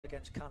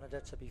against Canada,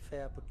 to be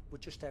fair, but we're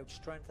just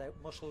out-strength,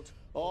 out-muscled.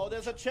 Oh,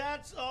 there's a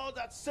chance. Oh,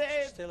 that's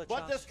saved. Still a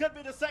but chance. This could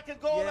be the second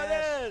goal.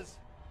 Yes. It is.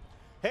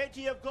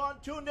 Haiti have gone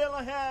 2-0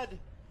 ahead,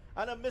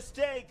 and a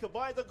mistake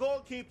by the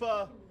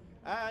goalkeeper.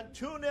 And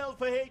 2-0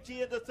 for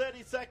Haiti in the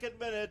 32nd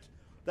minute.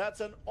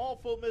 That's an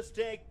awful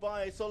mistake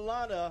by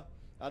Solana.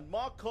 And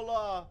Marc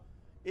Collard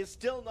is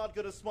still not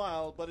going to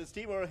smile, but his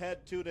team are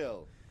ahead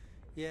 2-0.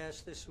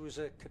 Yes, this was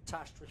a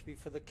catastrophe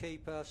for the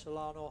keeper,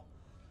 Solano.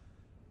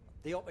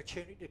 The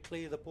opportunity to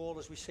clear the ball,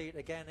 as we see it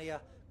again here.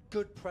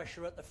 Good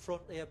pressure at the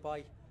front here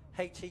by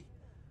Haiti.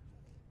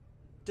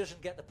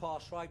 Doesn't get the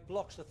pass right,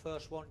 blocks the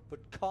first one, but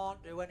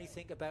can't do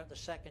anything about the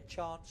second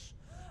chance.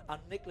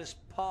 And Nicolas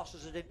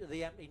passes it into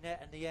the empty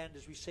net in the end,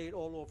 as we see it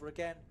all over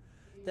again.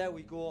 There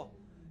we go.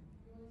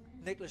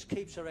 Nicolas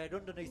keeps her head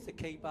underneath the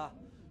keeper.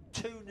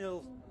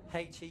 2-0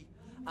 Haiti,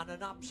 and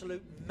an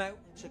absolute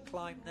mountain to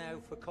climb now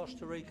for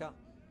Costa Rica.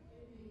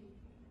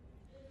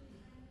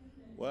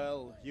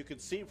 Well, you can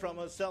see from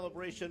her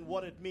celebration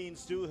what it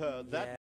means to her. That